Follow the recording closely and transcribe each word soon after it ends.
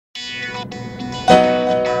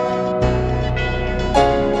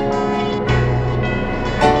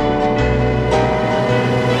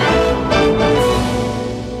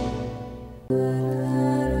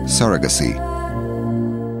Surrogacy.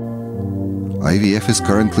 IVF is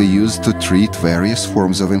currently used to treat various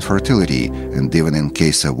forms of infertility, and even in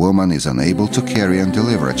case a woman is unable to carry and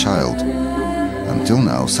deliver a child. Until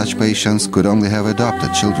now, such patients could only have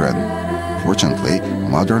adopted children. Fortunately,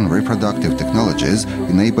 modern reproductive technologies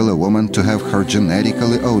enable a woman to have her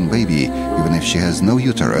genetically owned baby, even if she has no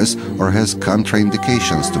uterus or has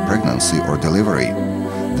contraindications to pregnancy or delivery.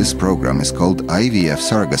 This program is called IVF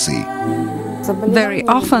surrogacy. Very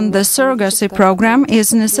often, the surrogacy program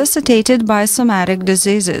is necessitated by somatic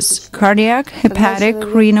diseases, cardiac, hepatic,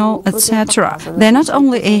 renal, etc. They're not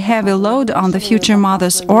only a heavy load on the future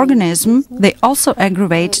mother's organism, they also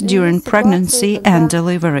aggravate during pregnancy and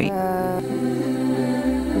delivery.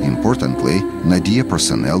 Importantly, Nadia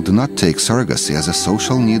personnel do not take surrogacy as a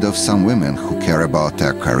social need of some women who care about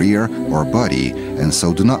their career or body and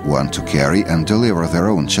so do not want to carry and deliver their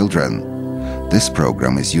own children. This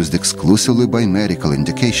program is used exclusively by medical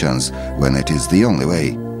indications, when it is the only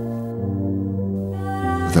way.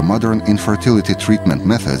 The modern infertility treatment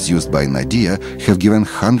methods used by Nadia have given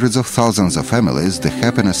hundreds of thousands of families the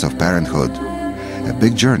happiness of parenthood. A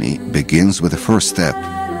big journey begins with the first step.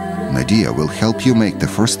 Nadia will help you make the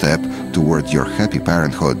first step toward your happy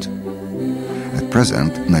parenthood. At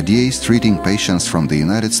present, Nadia is treating patients from the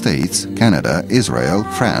United States, Canada, Israel,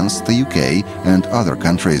 France, the UK and other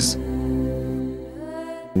countries.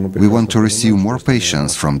 We want to receive more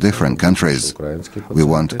patients from different countries. We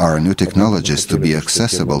want our new technologies to be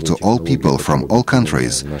accessible to all people from all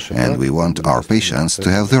countries, and we want our patients to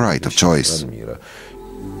have the right of choice.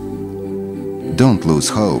 Don't lose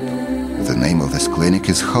hope. The name of this clinic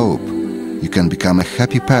is Hope. You can become a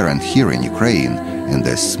happy parent here in Ukraine, in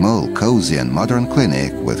this small, cozy and modern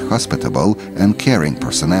clinic with hospitable and caring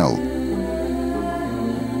personnel.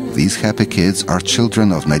 These happy kids are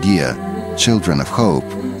children of Nadia, children of hope,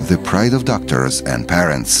 the pride of doctors and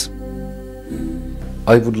parents.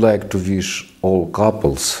 I would like to wish all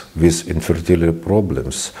couples with infertility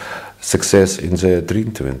problems success in their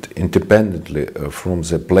treatment, independently from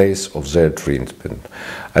the place of their treatment.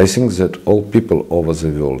 I think that all people over the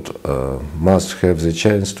world must have the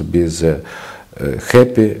chance to be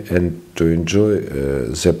happy and to enjoy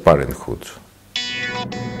their parenthood.